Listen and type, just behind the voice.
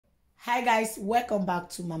Hi guys, welcome back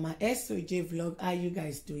to Mama SOJ vlog. How are you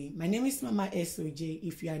guys doing? My name is Mama SOJ.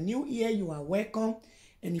 If you are new here, you are welcome,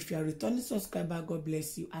 and if you are returning subscriber, God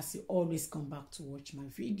bless you as you always come back to watch my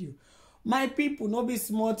video. My people, no be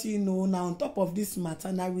smart, you know. Now on top of this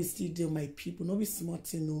matter, now we still do my people, no be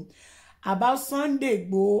smart, you know, about Sunday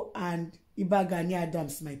Igboho and Gani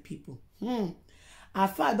Adams, my people.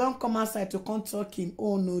 Alfa don't come outside to come talking.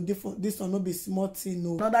 Oh no, this one no be smart, you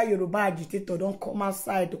know. Another Yoruba agitator don't come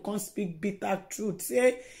outside to come speak bitter truth.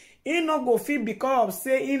 Say he no go fit because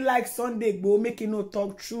say he like Sunday Igboho, make he no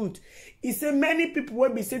talk truth. He say many people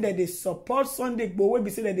will be say that they support Sunday Igboho, will be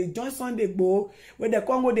say that they join Sunday Igboho, when they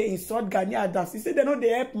come go they insult Gani Adams. He say they know they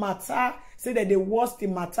help matter, say that they worst the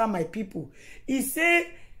matter, my people. He say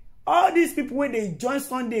all these people when they join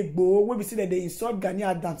Sunday Igboho, when we say that they insult Gani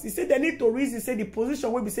Adams, he said they need to reason, say the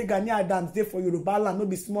position where we say Gani Adams there for Yoruba land, no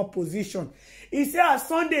be small position. He said as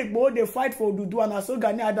Sunday Igboho they fight for Oduduwa, and so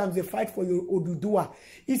Gani Adams they fight for Oduduwa.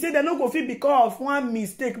 He said they no go fit because of one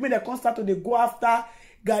mistake, when they come start to they go after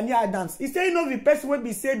Gani Adams. He said you know the person will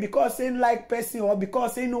be say because saying like person or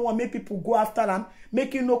because saying no one make people go after them,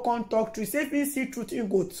 make you no come talk to. He say if you see truth, you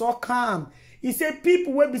go talk calm. He said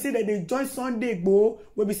people will be say that they join Sunday Igboho,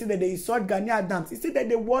 will be say that they insult Gani Adams. He said that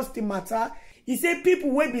they worst the matter. He said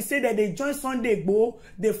people will be say that they join Sunday Igboho,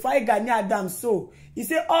 they fight Gani Adams. So he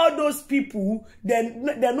said all those people, they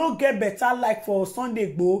no get better like for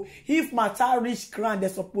Sunday Igboho. If matter reach ground, they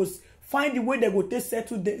suppose find the way they go to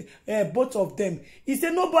settle the both of them. He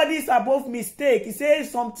said nobody is above mistake. He said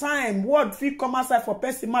sometime word fit come outside for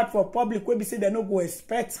person mad for public wey be say they no go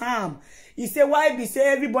expect harm. He said why be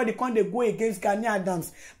say everybody come they go against Gani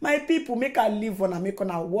Adams. My people, make I live on and make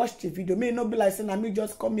on watch the video. May not be like saying me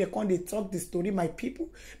just come here come they talk the story, my people.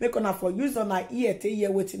 Make on for use on our ear to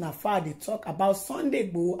hear waiting afar they talk about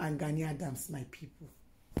Sunday Igboho and Gani Adams, my people.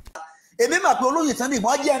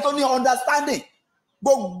 Understanding.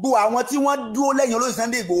 Gbogbo àwọn tí wọ́n dúró lẹ́yìn olóyè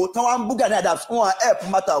Sunday Igboho tán wá ń bú Gani Adams wọ́n help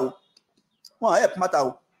matter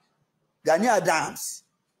o Gani Adams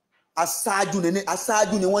aṣáájú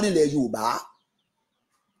ni wọ́n nílẹ̀ Yorùbá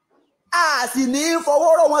a sì ní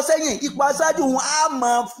fọwọ́rọ̀ wọn sẹ́yìn ipò aṣáájú wọn á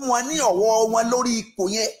máa fún wọn ní ọ̀wọ̀ wọn lórí ipò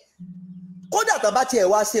yẹn kódà tó bá tiẹ̀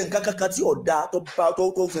wá ṣe nǹkan kankan tí ọ̀dà tó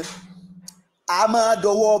fẹ́ a máa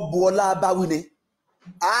dọwọ́ bu ọlá báwí ni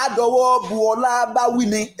àádọ́wọ́ bu ọlá bá wí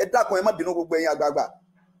ni ẹ dákun ẹ má bínú gbogbo ẹ̀yin àgbààgbà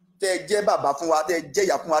tẹ́ jẹ́ bàbá fún wa tẹ́ jẹ́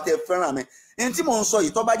ìyá fún wa tẹ́ fẹ́ràn mi ẹni tí mò ń sọ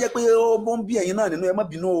yìí tó bá jẹ́ pé ó ń bí ẹ̀yin náà nínú ẹ má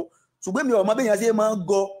bínú o ṣùgbọ́n mi ò mọ bí èèyàn ṣe máa ń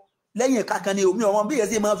gọ lẹ́yìn kankan ni mi ò mọ bí èèyàn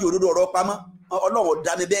ṣe máa ń fi òdodo ọ̀rọ̀ pamọ́ Ọlọ́run ò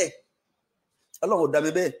dá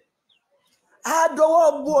mi bẹ́ẹ̀ àádọ́wọ́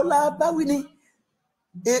bu ọlá bá wí ni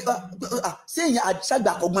ṣé èèyàn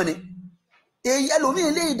àṣàgbà kọ́gbọ́n ni èyí ẹlòmíì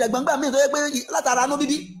lè ìdàgbàǹgbà mi tó yẹ pé látara anú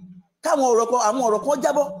bíbí káwọn ọ̀rọ̀ kan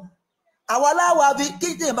jábọ́ àwa aláwa fi kí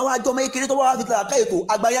tí ìbá wa jọ ọmọ ekele tó wá fi tàrà káyètò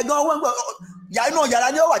àgbàyà gan wọ́n yàrá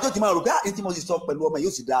ní ọwà tí ó ti máa rò pé ní tí mo sì sọ pẹ̀lú ọmọ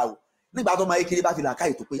yóò sì dáa o nígbà tó ọmọ ekele bá fi là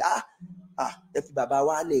káyètò pé ẹ fi bàbá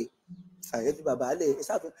wa lẹ̀ ẹ fi bàbá lẹ̀ ẹ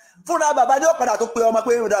sáfẹ́ fúnra bàbá ní ọ̀padà tó pé ọmọ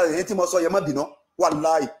pé èyí tí mo sọ yẹn má bínú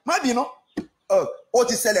wàláì má bínú ó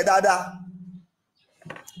ti ṣẹlẹ̀ dáadáa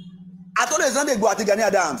àtọ́lẹ̀ Sunday Igboho àti Gani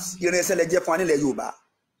Adams ìrìn ẹsẹ̀lẹ̀ jẹ́ fún wa nílẹ̀ Yorùbá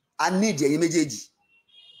a ní ìdí ẹ̀yin méjèèjì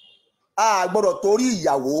a gbọ́dọ̀ torí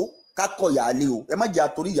ìyàwó ká kọ̀yàlé o ẹ má jẹ́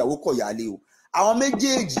àtorí ìyàwó kọ̀yàlé o àwọn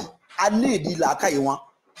méjèèjì a ní ìdí làákàyè wọn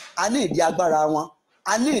a ní ìdí agbára wọn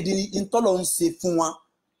a ní ìdí ìtọ́lọ̀ ń ṣe fún wọn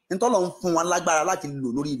ìtọ́lọ̀ ń fún wọn lágbára láti lò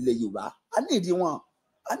lórí ilẹ̀ Yorùbá a ní ìdí wọn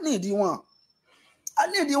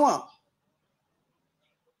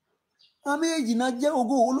àwọn méjèèjì náà jẹ́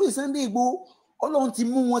ògo olóyè Sunday Igboho Ọlọ́run ti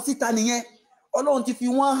mú wọn síta nìyẹn Ọlọ́run ti fi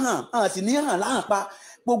wọ́n hàn sì ní hàn láhàn pa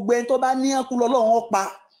gbogbo ẹni tó bá ní ẹkú lọ́lọ́run ó pa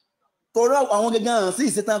torí àwọn gẹ́gẹ́ hàn sí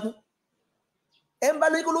ìṣẹ́tàn kú ẹ ń bá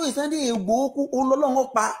lé kó lóyè Sunday Igboho kú olólọ́wọ́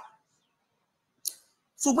pa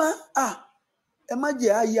ṣùgbọ́n ẹ má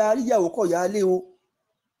jẹ́ àyà àríyàwó kọ̀yà lé o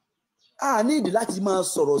a ní ìdí láti máa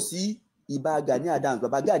sọ̀rọ̀ sí ìbá Gani Adams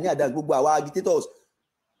bàbá Gani Adams gbogbo àwa agitators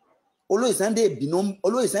olóyè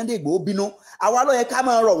Sunday Igboho bínú àwa ló yẹ ká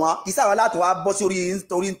máa rọ̀ wọ́n kì í sáwà láti wá bọ́ sí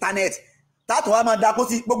orí íńtánẹ́ẹ̀tì táàtù wá máa dapò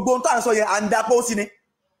sí gbogbo ohun tó à ń sọ yẹn à ń dapò sí ni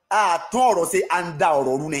àtún ọ̀rọ̀ sí à ń da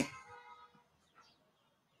ọ̀rọ̀ rú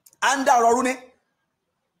ni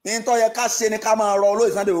ní tó yẹ ká ṣe ni ká máa rọ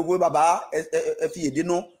olóyè Sunday Igboho bàbá ẹ fi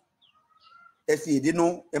èdínú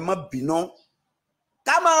ẹ má bínú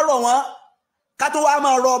ká máa rọ wọn ká tó wá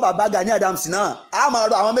máa rọ bàbá Gani Adams náà á máa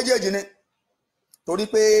rọ àwọn méjèèjì ni torí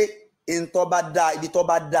pé ibi tó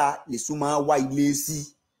bá dá lè súnmọ́ wá ilé sí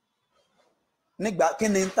nígbà kí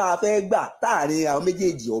ni tá a fẹ́ gbà táàrin àwọn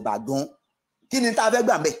méjèèjì ọba gan kí ni tá a fẹ́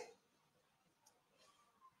gbà mẹ́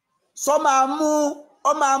sọ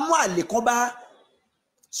máa mú àlékún bá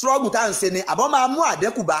struggle tá ń ṣe ni àbọ̀ máa mú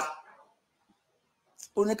àdẹ́kù bá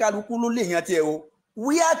oníkálukú ló lè yan tiẹ̀ o.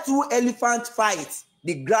 Where two elephants fight,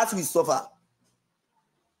 the grass will suffer.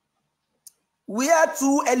 Where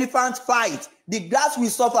two elephants fight, the grass will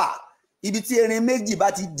suffer. Ibi tí erin méjì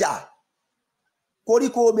bá ti jà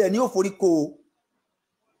koríko bẹ́ẹ̀ ni ó foríko.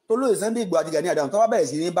 Tolóyè Sunday Igboho àti Gani Adams tó bá bẹ̀rẹ̀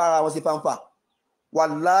sí ní bára wọn sí fanfa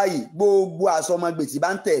wàláhì gbogbo àsọmọgbè tí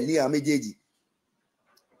bá ń tẹ̀lé àwọn méjèèjì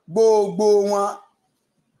gbogbo wọn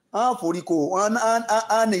án foríko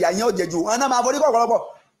án nìyà yẹn ò jẹjú án náà máa foríko ọ̀pọ̀lọpọ̀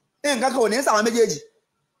nǹkan kan ò ní sàwọn méjèèjì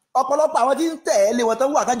ọ̀pọ̀lọpọ̀ àwọn tí ń tẹ̀lé wọn tó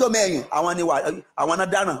ń wà kájọ mẹ́rin àwọn náà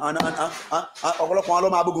dáràn ọ̀pọ̀lọpọ̀ wọn ló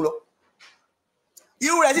máa bógun lọ.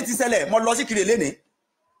 Irú rẹ̀ sì ti ṣẹlẹ̀ mo lọ sí Kiri lénìí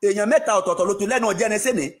èèyàn mẹ́ta ọ̀tọ̀ọ̀tọ̀ ló tún lẹ́nu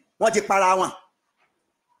jẹ́nisẹ́ ni wọ́n ti para wọn.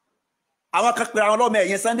 Àwọn kan pera wọn lọ́mọ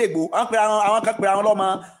ẹ̀yìn Sunday Igboho àwọn kan pera wọn lọ́mọ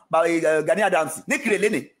Gani Adams ní Kiri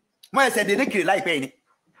lénìí wọ́n ẹsẹ̀ dé ní Kiri láìpẹ́ yìí ni.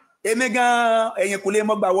 Èmi gan ẹ̀yìn kò lè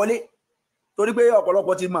mọ́ gbà wọlé torí pé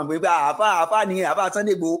ọ̀pọ̀lọpọ̀ ti mọ̀ pé àáfà nìyẹn àáfà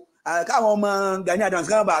Sunday Igboho káwọn ọmọ Gani Adams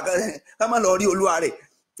ká má lọ rí olúwa rẹ̀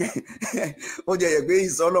ó jẹ́ yẹ pé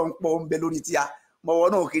ìsọ́lọ́ ń pọ̀ ń bẹ lórí tíya mọ̀wọ́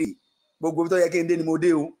náà kiri gbogbo tó yẹ kí n dé ni mo dé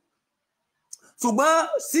o. Ṣùgbọ́n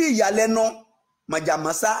sí ìyàlẹ́nu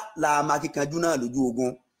màjàmásá là máa kíkanjú náà lójú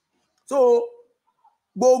ogun. So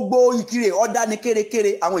gbogbo Ìkirè ọ̀dá ni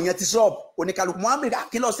kérekére àwọn èèyàn ti ṣọ́ọ̀bù oníkálukú Muhammed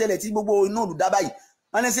kí ló ṣẹlẹ̀ tí gbogbo inú òdùdá báyìí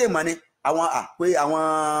wọ́n ní sè mọ́ ni àwọn pé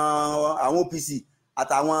àwọn OPC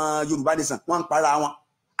àtàwọn Yorùbá Nation wọ́n ń para wọn.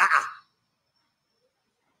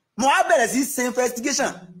 Mo á bẹ̀rẹ̀ sí ṣe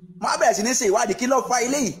investigation mo á bẹ̀rẹ̀ sí ní ṣe ìwádìí kí ló fa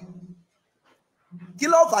eléyìí kí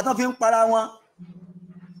ló fà tán fi ń para wọn.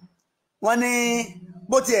 Wọ́n ní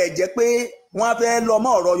bó tiẹ̀ jẹ́ pé wọ́n fẹ́ lọ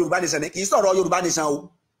mọ́ ọ̀rọ̀ Yorùbá Nation ni kì í sọ̀rọ̀ Yorùbá Nation o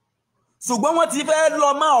ṣùgbọ́n wọ́n ti fẹ́ lọ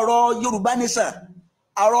mọ́ ọ̀rọ̀ Yorùbá Nation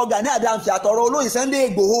ọ̀rọ̀ Gani Adams àtọ̀rọ̀ olóyè Sunday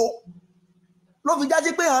Igboho ló fi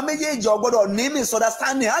jáde pé àwọn méjèèjì ò gbọ́dọ̀ ní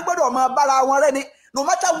misunderstanding á gbọ́dọ̀ máa bára wọn rẹ́ ni no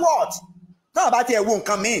matter what náà bá tiẹ̀ wo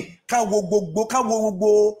nǹkan míì ká wo gbogbo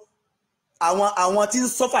àwọn tí ń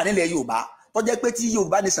sọ́fà nílẹ̀ Yorùbá tó jẹ́ pé tí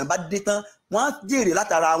Yorùbá Nation bá dé tán wọ́n á jèrè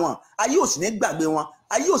látara wọn ayé ò sì ní gbàgbé wọn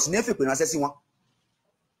ayé ò sì ní fìpè ránṣẹ́ sí wọn.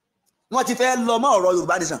 Wọ́n ti fẹ́ lọ mọ́ ọ̀rọ̀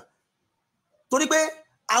Yorùbá Nation torí pé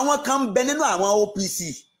àwọn kan ń bẹ nínú àwọn OPC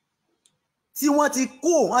tí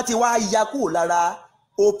wọ́n ti wá ya kúrò lára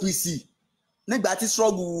OPC nígbà tí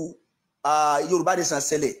struggle Yorùbá Nation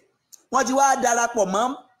ṣẹlẹ̀ wọ́n ti wá darapọ̀ mọ́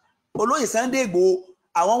olóyè Sunday Igboho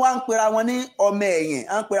àwọn wá ń pera wọn ní ọmọ ẹ̀yìn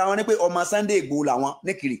à ń pera wọn ní pé ọmọ Sunday Igboho làwọn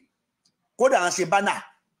ní Kiri kódà à ń ṣe bánà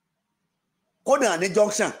kódà ní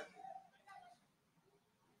junction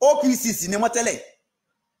OPC sì ni wọ́n tẹ́lẹ̀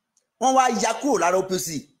wọ́n wá ya kúrò lára OPC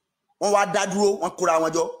wọ́n wá dá dúró wọ́n kóra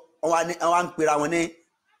wọn jọ wọ́n wá ń pera wọn ní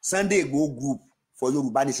Sunday Igboho group for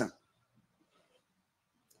Yorùbá Nation.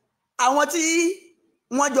 Àwọn tí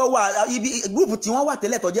wọ́n jọ wà ibi group tí wọ́n wà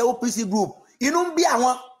tẹ́lẹ̀ tó jẹ́ OPC group inú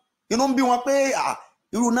ń bí wọn pé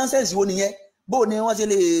irú nonsense wo nìyẹn bó ni wọ́n ṣe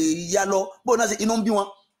lè ya lọ bó náà ṣe inú ń bí wọn.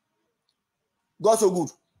 God so good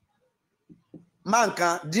máa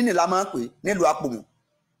nǹkan dínì la máa ń pè nílùú Àpòmù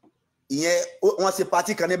ìyẹn wọ́n ṣe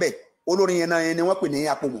pati kan níbẹ̀ olórin yẹn náà ni wọ́n pè ní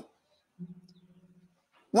Àpòmù.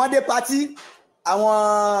 Wọ́n dé pati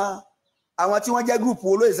àwọn tí wọ́n jẹ́ group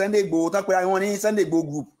olóyè Sunday Igboho tán pé wọ́n ní Sunday Igboho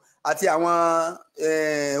group àti àwọn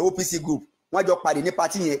OPC group wọ́n jọ pàdé ní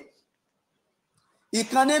pati yẹn.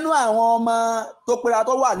 Ìkan nínú àwọn ọmọ tó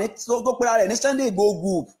pera rẹ̀ ní Sunday Igboho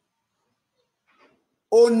group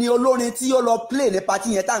ó ní olórin tí ó lọ play ní pati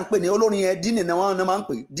yẹn tá à ń pè ní olórin yẹn dínì ni wọ́n máa ń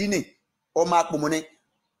pè dínì ọmọ Àpòmù ni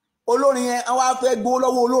olórin yẹn àwọn afẹ́ gbó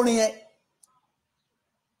lọ́wọ́ olórin yẹn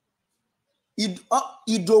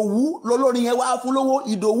Ìdòwú lolórin yẹn wá fún lówó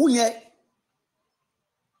Ìdòwú yẹn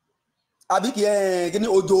àbí kí ni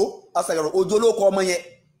Òjó ló kọ ọmọ yẹn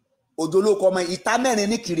Òjó ló kọ ọmọ yẹn ìta mẹ́rin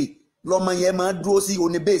ní Kiri lọmọ yẹn máa dúró sí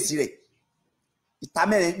oní bẹ́ẹ̀sì rẹ̀ ìta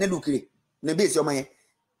mẹ́rin nílùú Kiri ní bẹ́ẹ̀sì ọmọ yẹn.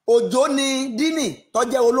 Òjó ni dínì tó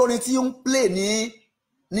jẹ́ olórin tí ń play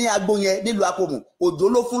ní agbo yẹn nílùú Àpòmù Òjó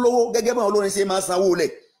ló fún lówó gẹ́gẹ́ bí olórin ṣe máa sanwó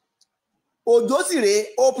lẹ̀. Òjó sì rèé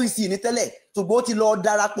OPC ní tẹ́lẹ̀ ṣùgbọ́n ó ti lọ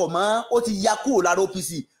darapọ̀ mọ́ ó ti ya kúrò lára OPC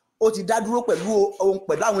ó ti dá dúró pẹ̀lú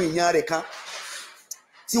àwọn èèyàn rẹ̀ kan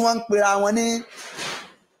tí wọ́n ń pera wọn ní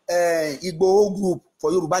Igboho group for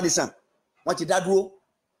Yorùbá Nation wọ́n ti dá dúró.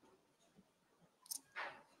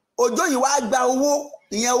 Òjó yìí wá gba owó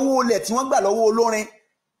ìyẹn owó ilẹ̀ tí wọ́n gbà lọ́wọ́ olórin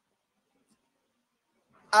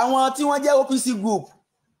àwọn tí wọ́n jẹ́ OPC group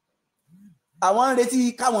àwọn ń retí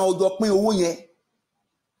káwọn Òjó pín owó yẹn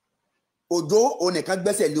Òjó onìkan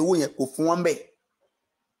gbẹ́sẹ̀ lé owó yẹn kò fún wọn bẹ́ẹ̀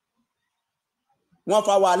wọ́n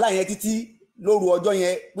fa wàhálà yẹn títí lóru ọjọ́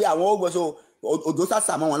yẹn pé àwọn ó gbọ́sọ Òjó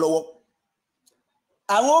sàṣà mọ́ wọn lọ́wọ́.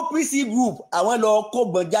 Àwọn OPC group àwọn lọ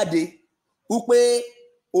kọ́gbọ́n jáde wípé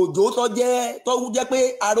Òjó tó jẹ́ pé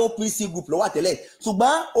ara OPC group ló wà tẹ́lẹ̀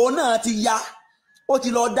ṣùgbọ́n òun náà ti ya ó ti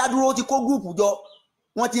lọ dá dúró ó ti kó group jọ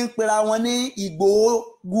wọ́n ti ń pera wọn ní Igboho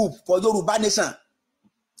group for Yorùbá nation.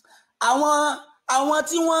 Àwọn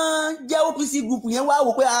tí wọ́n jẹ́ OPC group yẹn wá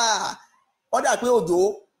wò pé ó dà pé Òjó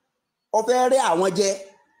ó fẹ́ rẹ́ àwọn jẹ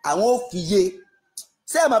àwọn ò fìyè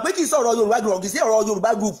ṣé ẹ mọ̀ pé kì í sọ̀rọ̀ Yorùbá group kì í sí ọ̀rọ̀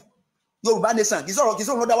Yorùbá group Yorùbá nation kì í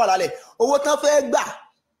sọ̀rọ̀ ló dá wà lálẹ́ owó tán fẹ́ gbà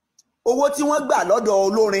owó tí wọ́n gbà lọ́dọ̀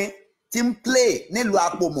olórin tí ń play nílùú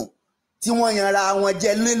Àpòmù tí wọ́n yanra wọn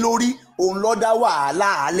jẹ lé lórí òun ló dá wàhálà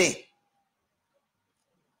alẹ̀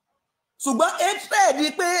ṣùgbọ́n hatred di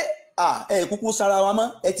pé ẹ kúkú sára wa mọ́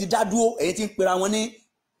ẹ ti dá dúró ẹ̀yin tí ń pera wọn ní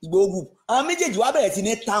Igboho group àwọn méjèèjì wá bẹ̀rẹ̀ sí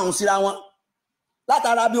ní táwọn síra wọn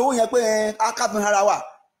látara bí owó yẹn pé akáfin ara wa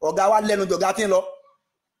ọ̀gá wa lẹ́nu jọ̀gá tí ń lọ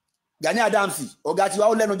Gani Adams ọ̀gá tiwa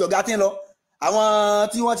ó lẹ́nu jọ̀gá tí ń lọ àwọn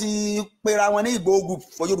tí wọ́n ti pera wọn ní Igboho group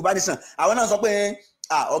for Yorùbá nation àwọn náà sọ pé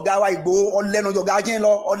ọ̀gá wa Igboho ó lẹ́nu jọ̀gá yín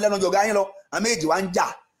lọ ó lẹ́nu jọ̀gá yín lọ àwọn méjì wá ń jà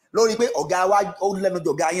lórí pé ọ̀gá wa ó lẹ́nu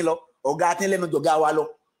jọ̀gá yín lọ ọ̀gá tí ń lẹ́nu jọ̀gá wa lọ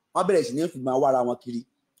wọ́n bẹ̀rẹ̀ sí ní fìgbà wára wọn kiri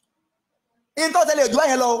in tó tẹ́lẹ̀ òjúbá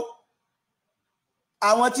yẹn lọ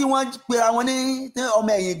àwọn tí wọ́n pera wọn ní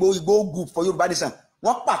ọmọ ẹ̀yìn Igboho group for Yorùbá nation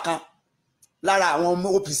wọ́n pàkan lára àwọn ọmọ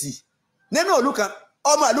OPC nínú ìlú kan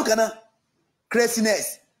ọmọ ìlú kan náà craziness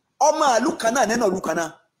ọmọ ìlú kan náà nínú ìlú kan náà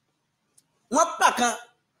wọ́n pàkan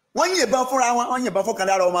wọ́n yìnbọn fúnra wọn wọ́n yìnbọn fún kan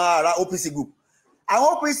lára ọmọ ara OPC group àwọn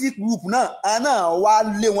OPC group náà wá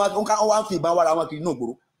lé wọn wá ń fi ìbọn wára wọn kiri náà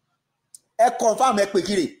gbòòrò ẹ confirm ẹ pè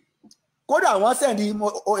kiri kódà wọ́n sẹ́ndì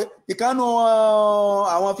ìkànnù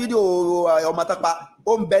àwọn fídíò ọmọ tápa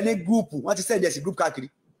ó ń bẹ ní gúrùpù wọ́n ti sẹ́ndì ẹ̀sì gúrùpù káàkiri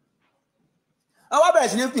àwọn bẹ̀rẹ̀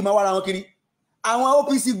sí ní fi ìmọ̀ wára wọn kiri àwọn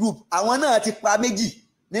OPC group àwọn náà ti pa méjì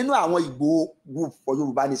nínú àwọn Igboho group for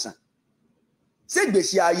Yorùbá nation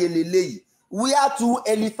ṣègbèsè ayé lélẹ́yìí where two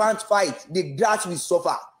elephants fight the grass will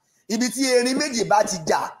suffer ibi tí erin méjì bá ti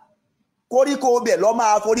jà koríko bẹ̀ lọ́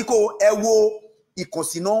máa foríko ẹ wo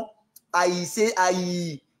ìkùnsínú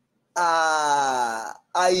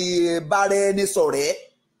àìbára ẹni ṣọ̀rẹ́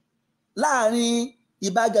láàrin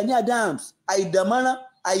Ìbà Gani Adams àìdàmọ́ràn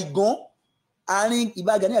àìgún àárín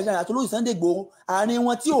Ìbà Gani Adams àti olóyè Sunday Igboho àárín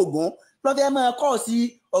wọn tí ògún lọ́fẹ́ máa kọ́ sí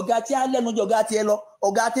ọ̀gá tí a lẹ́nu jọ̀gá tiẹ̀ lọ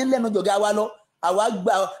ọ̀gá tí ń lẹ́nu jọ̀gá wa lọ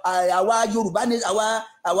àwa Yorùbá ní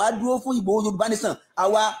àwa dúró fún Igboho Yorùbá nation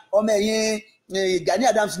àwa ọmọ ẹ̀yìn Gani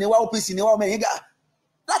Adams ní wa OPC ní wa ọmọ ẹ̀yìn gà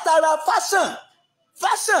látara fashion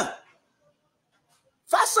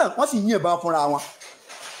wọ́n sì yín ìbọn fúnra wọn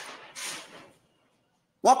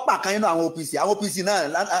wọ́n pàkan nínú àwọn OPC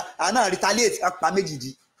náà retaliate apá méjì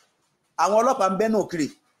di àwọn ọlọ́pàá ń bẹ́ náà kiri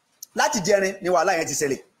láti jẹrin ni wàhálà yẹn ti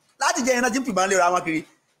ṣẹlẹ̀ láti jẹrin náà ti ń fìbọn lera wọn kiri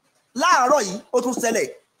láàárọ̀ yìí ó tún ṣẹlẹ̀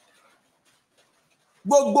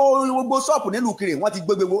gbogbo ṣọ́ọ̀pù nílùú kiri wọ́n ti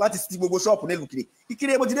ti gbogbo ṣọ́ọ̀pù nílùú kiri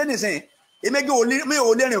ìkiri mo ti dé nìsín èmégé mi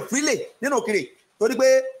ò lè rìn freely nínú kiri torí pé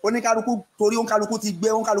oníkálukú ti gbé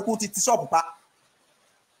oníkálukú ti ṣọ́ọ̀pù pa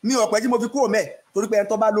mi ò pẹ́ tí mo fi kúrò mẹ́ torí pé ẹni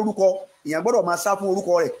tó bá lórúkọ èèyàn gbọ́dọ̀ máa sá fún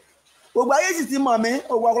orúkọ rẹ̀ gbogbo ayé sì ti mọ̀ mí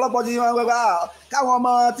gbogbo ọ̀pọ̀lọpọ̀ tí wọ́n gbẹ́gbẹ́ káwọn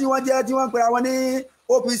ọmọ tí wọ́n pera wọn ní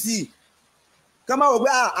OPC kí wọ́n máa wò pé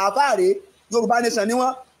àfáàrè Yorùbá nation ni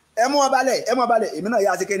wọ́n ẹ mú wọn balẹ̀ èmi náà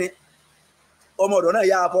yá sí kíni ọmọ ọ̀dọ̀ náà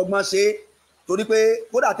yá fọgbọ́n ṣe torí pé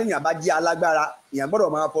kódà téèyàn bá jẹ́ alágbára èèyàn gbọ́dọ̀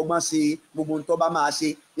máa fọgbọ́n ṣe gbogbo ohun tó bá máa ṣe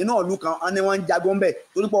inú ìlú kan ni wọ́n ń jagun bẹ̀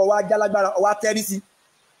torí pé ọwọ́ ajálágbára ọwọ́ tẹ́rí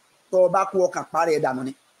tó bá kú ọkàn parẹ́ dànù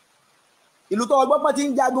ni ìlú tó ọgbọ́n ti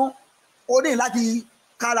ń jagun ó ní láti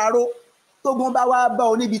káraró tógun bá wá bá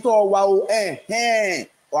ọ níbi tó wà o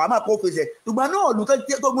ọ̀hà máa kó fèsì ṣùgbọ́n náà ìlú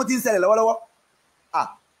tógun ti ń ṣẹlẹ̀ lọ́wọ́lọ́wọ́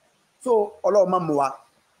so Ọlọ́run máa mú wa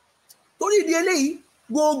torí ìdí eléyìí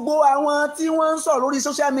gbogbo àwọn tí wọ́n ń sọ lórí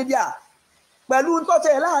social media pẹ̀lú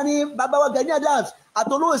tọ́tẹ̀ láàrin bàbá wa Gani Adams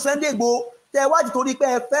àti olóyè Sunday Igboho tẹ wájú torí pé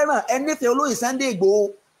ẹ fẹ́ràn ẹ nífẹ̀ẹ́ olóyè Sunday Igboho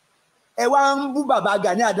ẹ wá ń bú bàbá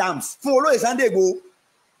Gani Adams fún olóyè Sunday Igboho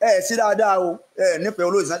ẹ sí dáadáa o ẹ nífẹ̀ẹ́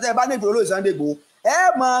olóyè Sunday ẹ bá nífẹ̀ẹ́ olóyè Sunday Igboho ẹ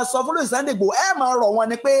máa sọ fún olóyè Sunday Igboho ẹ máa rọ̀ wọn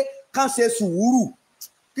ni pé kán ṣe sùúrù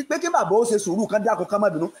pé kí bàbá ó ṣe sùúrù kán dákun kán má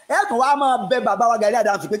bínú ẹ tún wá máa bẹ bàbá wa Gani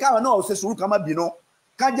Adams pé káwọn náà ó ṣe sùúrù kán má bínú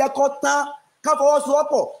kán jẹ́ kó tán kán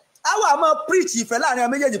fọwọ́sowọ́pọ̀ àwọn àmọ́ preach ìfẹ́ láàrin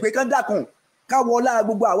àwọn méjèèjì pé kán dákun ká wọlá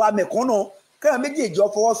gbogbo àwa mẹ̀kúnnù káwọn méjèèjì ó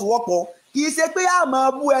fọwọ́sowọ́pọ̀ kì í ṣe pé a máa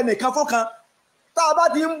bú ẹnìkan fún kan tá a bá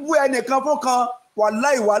ti ń bú ẹnìkan fún kan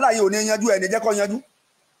wàláhì yìí ò ní yanjú ẹni jẹ́ kó yanjú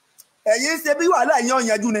ẹ̀yin ṣe bí wàhálà yìí ò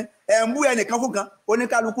yanjú ni ẹ̀ ń bú ẹnìkan fún kan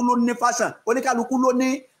oníkálukú ló ní fashion oníkálukú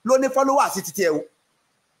ló ní followers sí títí ẹ̀ o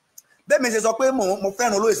bẹ́ẹ̀ mi ṣe sọ pé mo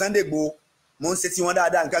fẹ́ràn olóyè Sunday Igboho mo ń ṣe tí wọ́n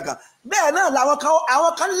dáadáa nǹkan kan bẹ́ẹ̀ náà làwọn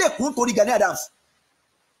kan lè kú torí Gani Adams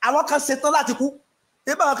àwọn kan ṣetán láti kú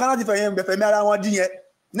ebí àwọn kan láti fẹ̀mí ara wọn dín yẹn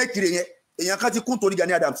nẹ́kiri yẹn èèyàn kan ti kún torí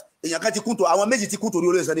Gani Adams èèyàn kan ti kún torí àwọn méjì ti kún torí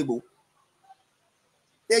olóyè Sunday Igboho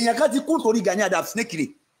èèyàn kan ti kún torí Gani Adams nìkiri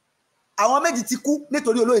àwọn méjì ti kú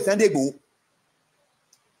nítorí olóyè Sunday Igboho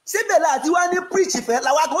síbẹ̀ láti wá ní preach ìfẹ́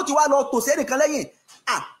làwọn akọ́ ti wá lọ tò sí ẹnìkan lẹ́yìn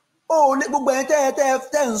ó lé gbogbo ẹ̀yin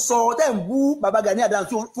tẹ́ ń sọ tẹ́ ń bú bàbá Gani Adams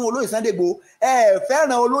fún olóyè Sunday Igboho ẹ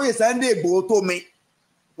fẹ́ràn olóyè Sunday Igboho tó mi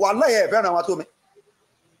wàláhì ẹ fẹ́ràn wọn tó mi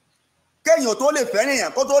kéèyàn tó lè fẹ́ràn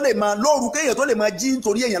èèyàn kó tó lè máa lóru kéèyàn tó lè máa jí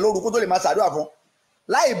nítorí èèyàn lóru kó tó lè máa ṣàdúrà fún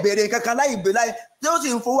láì béèrè kankan láì tí ó sì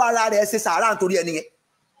ń fowó ara rẹ̀ ṣe sàárà nítorí ẹni yẹn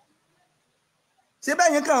ṣé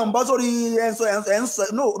bẹ́ẹ̀ yín kàn ń bọ́ sórí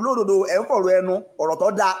lódodo ẹ̀ ń fọ̀rọ̀ ẹnu ọ̀rọ̀ tó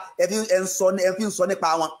dáa ẹ fi ń sọ nípa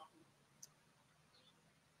wọn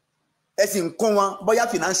ẹ sì ń kún wọn bóyá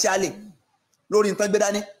financially lórí nǹkan gbé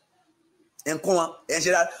dání ẹ ń kún wọn ẹ ń ṣe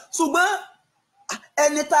dáadáa ṣùgbọ́n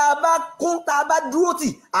ẹni tá a bá kún tá a bá dúró tì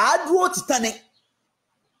á dúró tì tán ni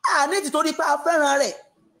ní títorí pé a fẹ́ràn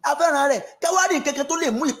rẹ̀ káwá ní kẹ̀kẹ́ tó lè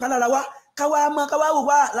mú ìpalára wá káwá wò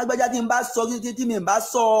wá lágbájá tí mi bá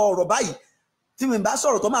sọ ọ̀rọ̀ báyìí tí mi bá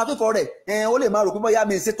sọ̀rọ̀ tó máa fífọ́ rẹ̀ ó lè máa rò pé bóyá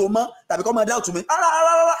mi ṣètò mọ́ tàbí kọ́ máa dá òtún mi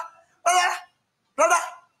rárá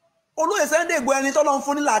olóyè Sunday Igboho ẹni tọ́lọ́run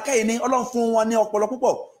fún ní làákàyè ni Ọlọ́run fún wọn ní ọpọlọ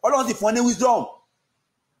púpọ̀ Ọlọ́run sì fún wọn ní wisdom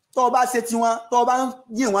tó bá ṣe ti wọn tó bá ń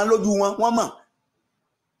yìn wọn lójú wọn wọ́n mọ̀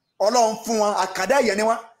Ọlọ́run fún wọn àkàdá ìyẹn ni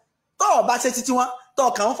wọn tó bá ṣe ti ti wọn tó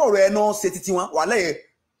kàn ń fọ̀rọ̀ ẹnu ṣe ti ti wọn wà lẹ́yìn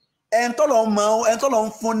ẹni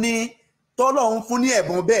tọ́lọ́run fún ní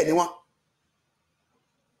ẹ̀bùn bẹ́ẹ̀ ni wọn.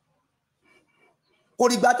 kò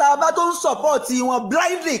dìgbà tá a bá tó ń sọ̀pọ̀tì wọn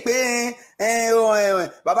blindly pé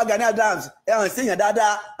baba Gani Adams ẹ̀hàn ìṣèyàn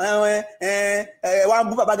dáadáa wà ń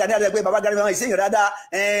bú baba Gani Adams pé baba Gani Adams ìṣèyàn dáadáa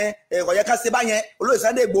kò yẹ ká ṣe báyẹn olóyè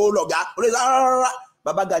Sunday Igboho lọ̀gá olóyè rárá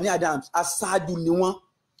baba Gani Adams aṣáájú ni wọ́n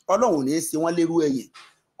Ọlọ́run ò ní í ṣe wọ́n lérú ẹ̀yìn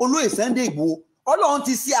olóyè Sunday Igboho Ọlọ́run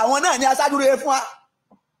ti ṣe àwọn náà ní aṣáájú rere fún wa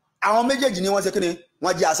àwọn méjèèjì ni wọ́n ṣe kí ni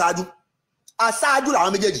wọ́n jẹ́ aṣáájú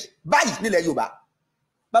làwọn méjèèjì báyìí nílẹ̀ Yorùbá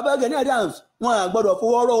baba Gani Adams wọn gbọ́dọ̀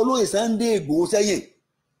fọwọ́rọ́ olóyè Sunday Igboho sẹ́yìn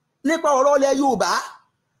nípa ọ̀rọ̀ ilẹ̀ Yorùbá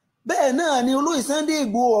bẹ́ẹ̀ náà ni olóyè Sunday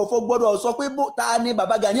Igboho ọ̀fọ̀ gbọ́dọ̀ sọ pé ta ni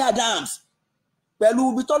baba Gani Adams pẹ̀lú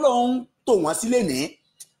ibi tọ́lọ́run tò wọ́n sí lénìí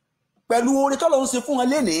pẹ̀lú oore tọ́lọ́run ṣe fún wọn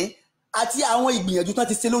lénìí àti àwọn ìgbìyànjú tán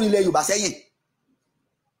ti ṣe lórí ilẹ̀ Yorùbá sẹ́yìn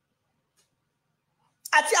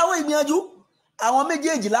àti àwọn ìgbìyànjú àwọn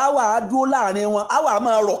méjèèjì láwà á dúró láàrin wọn á wà á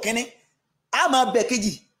máa rọ̀ kínní á máa bẹ̀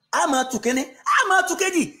kejì á máa tù kínní á máa tù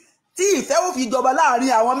kejì tí ìfẹ́ ò fi jọba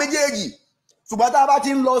láàrin àwọn méjèèjì ṣùgbọ́n tá a bá ti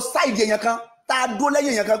ń lọ sáìdì èèyàn kan tá a dúró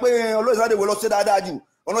lẹ́yìn èèyàn kan pé olóyè Sunday Igboho lọ sí dáadáa jù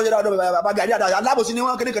olóyè dáadáa bàbá Gani Adams alábòsí ni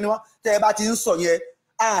wọ́n kéde kan ni wọ́n tẹ́ ẹ bá ti ń sọ yẹn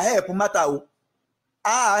help matter o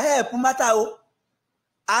help matter o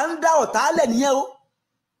à ń dá ọ̀tá lẹ̀ nìyẹn o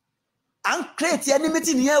à ń create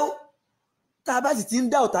enmity nìyẹn o tá a bá sì ti ń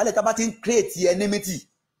dá ọ̀tá lẹ̀ tá a bá ti ń create enmity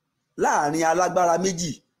láàrin alágbára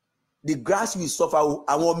méjì the grass will suffer o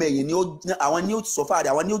àwọn ọmọ ẹ̀yìn ni àwọn ni ó suffer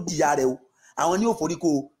rẹ̀ àwọn ni ó jìyà rẹ̀ o àwọn ni ó foríkó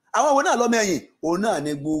o àwọn òun náà lọ́mọ ẹ̀yìn òun náà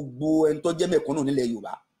ni gbogbo ẹni tó jẹ́ mẹ̀kúnnù nílẹ̀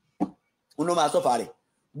Yorùbá òun náà máa suffer rẹ̀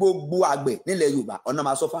gbogbo àgbẹ̀ nílẹ̀ Yorùbá òun náà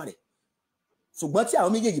máa suffer rẹ̀ ṣùgbọ́n tí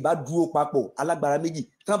àwọn méjèèjì bá dúró papọ̀ alágbára méjì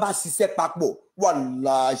tán bá ṣiṣẹ́ papọ̀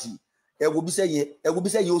wàláhì ẹ wo bí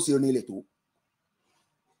sẹ́yìn ó ṣe rìn ilẹ̀ tó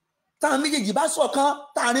táwọn méjèèjì bá ṣọ̀kan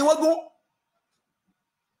tààrin wọ́n gún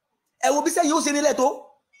ẹ wo bí sẹ́yìn ó ṣe rìn ilẹ̀ tó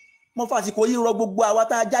mo fàsìkò yìí rọ gbogbo àwa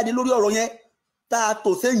tá a jáde lórí ọ̀rọ̀ yẹn tá a tò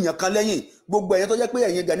séèyàn kan lẹ́yìn gbogbo ẹ̀yẹn tó jẹ́ pé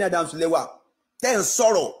ẹ̀yin Gani Adams lẹ́wà tẹ́ ń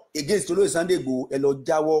sọ̀rọ̀ against olóyè Sunday Igboho ẹ lọ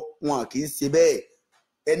jáwọ́ wọn kì í ṣe bẹ́ẹ̀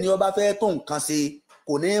ẹni ó bá fẹ́ tó nǹkan ṣe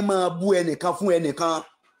kò ní máa bú ẹnìkan fún ẹnìkan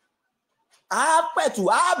á pẹ̀tù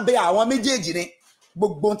á bẹ àwọn méjèèjì ni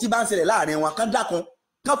gbogbo tí bá ń ṣẹlẹ̀ láàrin wọn kán dákun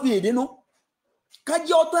kán fi èdínú kán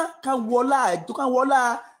jẹ́ ọ̀tán kán wọlá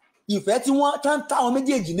ìfẹ́ tí wọ́n tán táwọn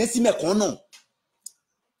méjèèjì ní sí mẹ̀kúnnù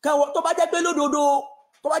tó bá jẹ́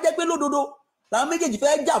pé lódodo làwọn méjèèjì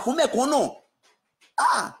fẹ́ jà fún mẹ̀kúnnù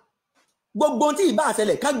gbogbo tí ìbá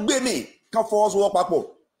àṣẹlẹ̀ kán gbé mi kán fọwọ́sowọ́ papọ̀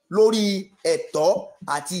lórí ẹ̀tọ́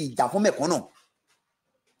àti ìjà fún mẹ̀kúnnù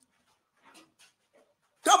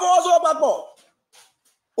kán fọwọ́sowọ́ papọ̀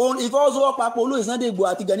ìfọwọ́sowọ́ papọ̀ olóyè Sunday Igboho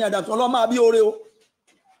àti Gani Adams ọlọ́mọ àbí oore o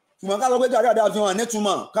ṣùgbọ́n ká lọ pé Gani Adams wọn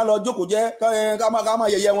nítumọ̀ ká lọ jókòó jẹ́ ká máa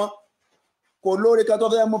yẹyẹ wọn kò lóore kan tó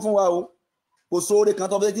fẹ́ mú fún wa o kò sóore kan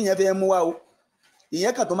tó fẹ́ tí yẹn fẹ́ mú wa o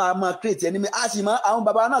ìyẹn kan tó máa create ẹni mi a sì máa àwọn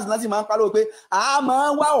baba náà sì máa ń pariwo pé a máa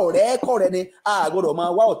ń wá ọ̀rẹ́ kọ̀rẹ́ ni a gbọ́dọ̀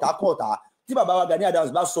máa wá ọ̀tá kọ̀ ọ̀tá tí baba wa Gani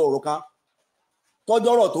Adams bá sọ ọ̀rọ̀ kan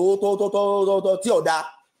tọ́jọ́rọ̀ tó tí ọ̀dà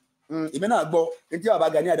èmi náà gbọ́ ní tí baba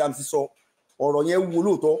Gani Adams sọ ọ̀rọ̀ yẹn wúwo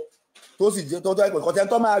lóòótọ́ tó sì jẹ́ tọ́jọ́ ìkọ̀tẹ́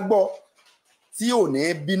tó máa gbọ́ tí ò ní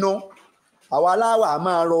bínú àwa aláwà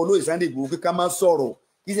máa rọ olóyè Sunday Igboho pé ká máa sọ̀rọ̀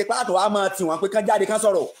kì í ṣe pàtó a máa tì wọ́n pé kán jáde kán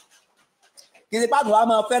sọ̀rọ̀ kì í ṣe pàtó wa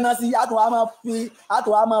máa fẹ́ná sí àtò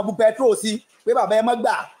wa máa bu petrol sí pé bàbá ẹ má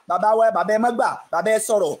gbà bàbá ẹ má gbà bàbá ẹ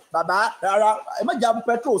sọ̀rọ̀ bàbá rárá ẹ má jà bu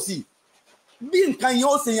petrol sí bí nǹkan yẹn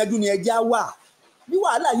ó ṣe yanjú ni ẹjẹ́ á wà bí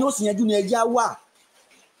wàhálà yẹn ó ṣe yanjú ni ẹjẹ́ á wà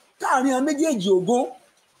káàrin àwọn méjèèjì ògún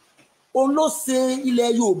òun ló ṣe ilẹ̀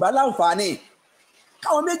Yorùbá láǹfààní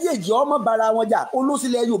káwọn méjèèjì ọmọ bára wọn jà òun ló ṣe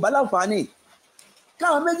ilẹ̀ Yorùbá láǹfààní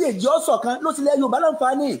káwọn méjèèjì ọ̀ṣọ̀kan ló ṣe ilẹ̀ Yorùbá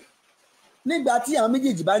láǹfààní nígbà tí àwọn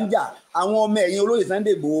méjèèjì bá ń jà àwọn ọmọ ẹ̀yìn olóyè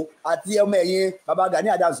Sunday Igboho àti ọmọ ẹ̀yìn baba Gani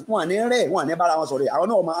Adams wọn ní rẹ̀ wọn ní bára wọn sọ̀rọ̀ àwọn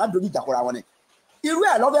náà máa ń dojú ìjà kọra wọn ni irú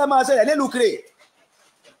ẹ̀ lọ́fẹ́ máa ṣẹlẹ̀ nílùú kiri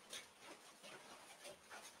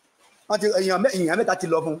wọ́n ti èèyàn mẹ́ta ti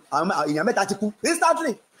lọ fún èèyàn mẹ́ta ti kú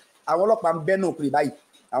instantly àwọn ọlọ́pàá ń bẹ́nu kiri báyìí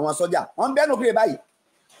àwọn sọ́jà wọ́n ń bẹ́nu kiri báyìí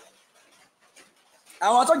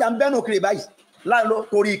àwọn sọ́jà ń bẹ́nu kiri báyìí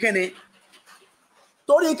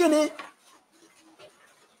torí kíni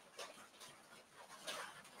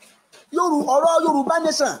ọ̀rọ̀ Yorùbá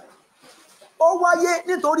nation ó wáyé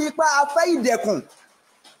nítorí pé a fẹ́ ìdẹ̀kùn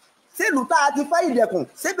sílùú tá a ti fẹ́ ìdẹ̀kùn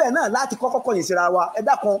síbẹ̀ náà láti kọ́kọ́ kọ̀yìn síra wa ẹ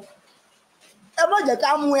dákun ẹ má jẹ́ ká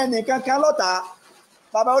mú ẹnì kankan lọ́ta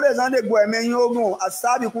bàbá olóyè Sunday Igboho ẹ̀mẹ́yìn ogun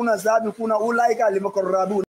àsábìkúnà sábìkúnà ó láìka lè mọ́kànlá